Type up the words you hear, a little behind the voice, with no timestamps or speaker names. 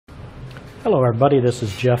Hello everybody, this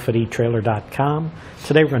is Jeff at etrailer.com.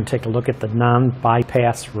 Today we're going to take a look at the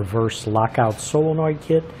non-bypass reverse lockout solenoid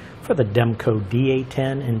kit for the Demco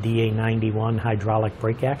DA10 and DA91 hydraulic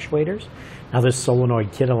brake actuators. Now this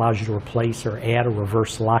solenoid kit allows you to replace or add a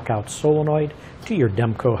reverse lockout solenoid to your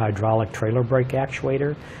Demco hydraulic trailer brake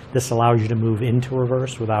actuator. This allows you to move into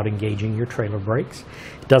reverse without engaging your trailer brakes.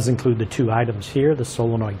 It does include the two items here, the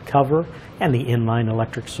solenoid cover and the inline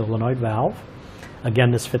electric solenoid valve.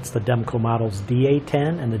 Again, this fits the Demco models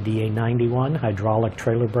DA10 and the DA91 hydraulic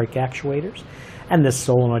trailer brake actuators. And this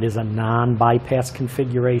solenoid is a non-bypass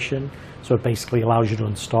configuration, so it basically allows you to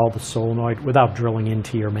install the solenoid without drilling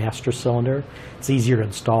into your master cylinder. It's easier to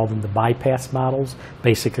install than the bypass models.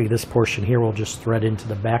 Basically, this portion here will just thread into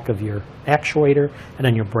the back of your actuator, and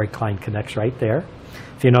then your brake line connects right there.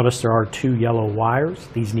 If you notice, there are two yellow wires.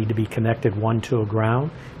 These need to be connected, one to a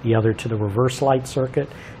ground, the other to the reverse light circuit,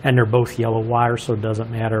 and they're both yellow wires, so it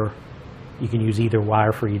doesn't matter. You can use either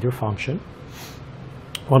wire for either function.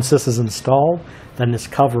 Once this is installed, then this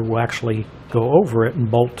cover will actually go over it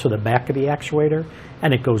and bolt to the back of the actuator,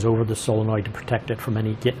 and it goes over the solenoid to protect it from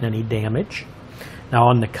getting any damage. Now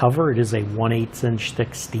on the cover, it is a 1/8 inch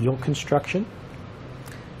thick steel construction.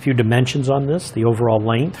 A few dimensions on this. The overall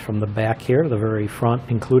length from the back here to the very front,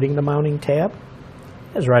 including the mounting tab,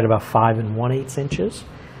 is right about 5 1/8 inches.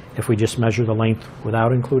 If we just measure the length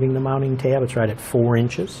without including the mounting tab, it's right at 4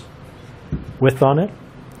 inches. Width on it,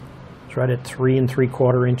 it's right at 3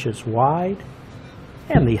 3/4 inches wide,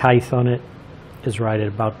 and the height on it is right at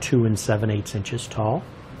about 2 7/8 inches tall.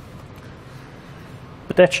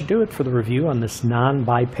 But that should do it for the review on this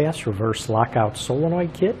non-bypass reverse lockout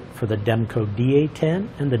solenoid kit for the Demco DA10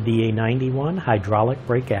 and the DA91 hydraulic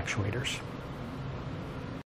brake actuators.